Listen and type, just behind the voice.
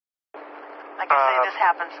Like I say, this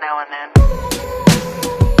happens now and then.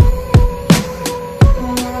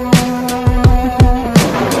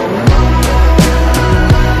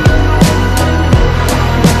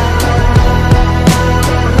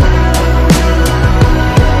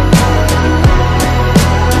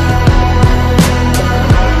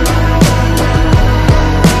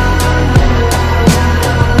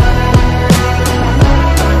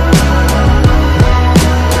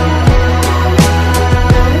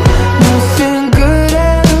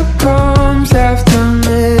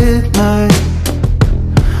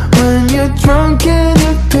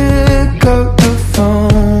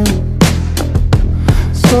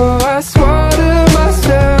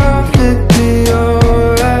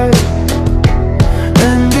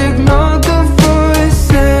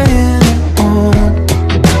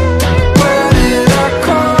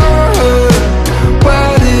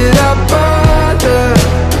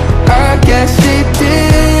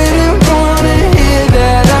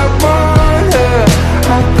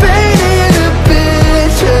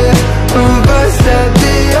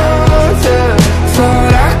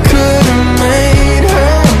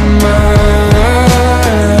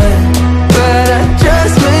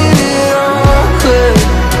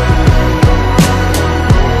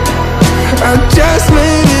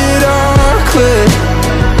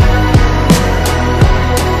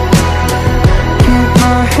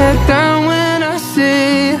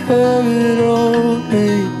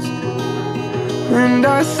 And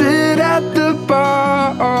I sit at the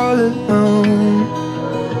bar all alone,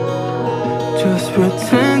 just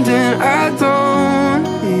pretending I don't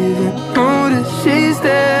even notice she's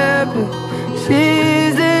there, but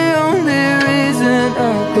she's the only reason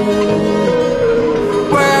I go.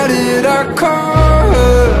 Why did I call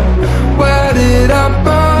her? Why did I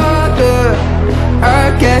bother? I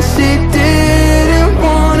guess she didn't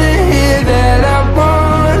wanna hear that I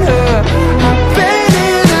want her. I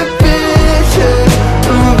painted a picture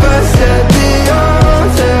of us at the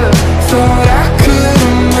altar, thought I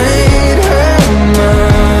could've made her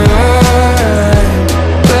mine,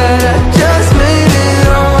 but I just made it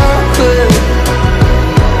awkward.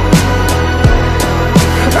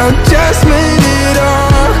 I just made it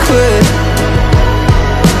awkward.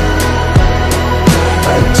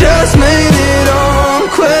 I just made it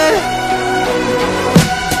awkward.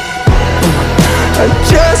 I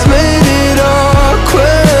just made it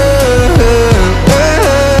awkward.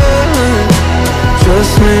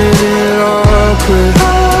 Just made it awkward.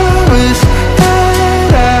 I wish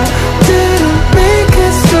that I didn't make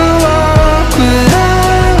it so awkward. I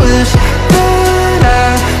wish that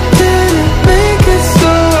I didn't make it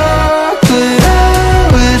so awkward. I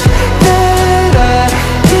wish that I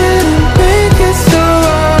didn't make it so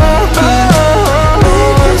awkward.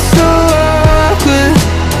 Make it so awkward.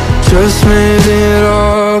 Just made it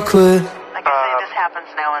awkward. Like I say, this happens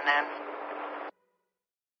now and then.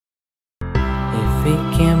 If it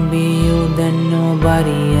can be you, then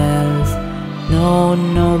nobody else. No,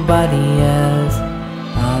 nobody else.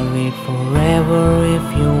 I'll wait forever if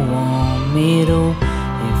you want me to.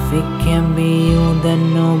 If it can be you,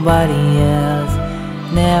 then nobody else.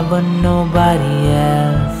 Never nobody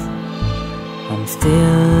else. I'm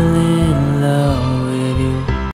still in love.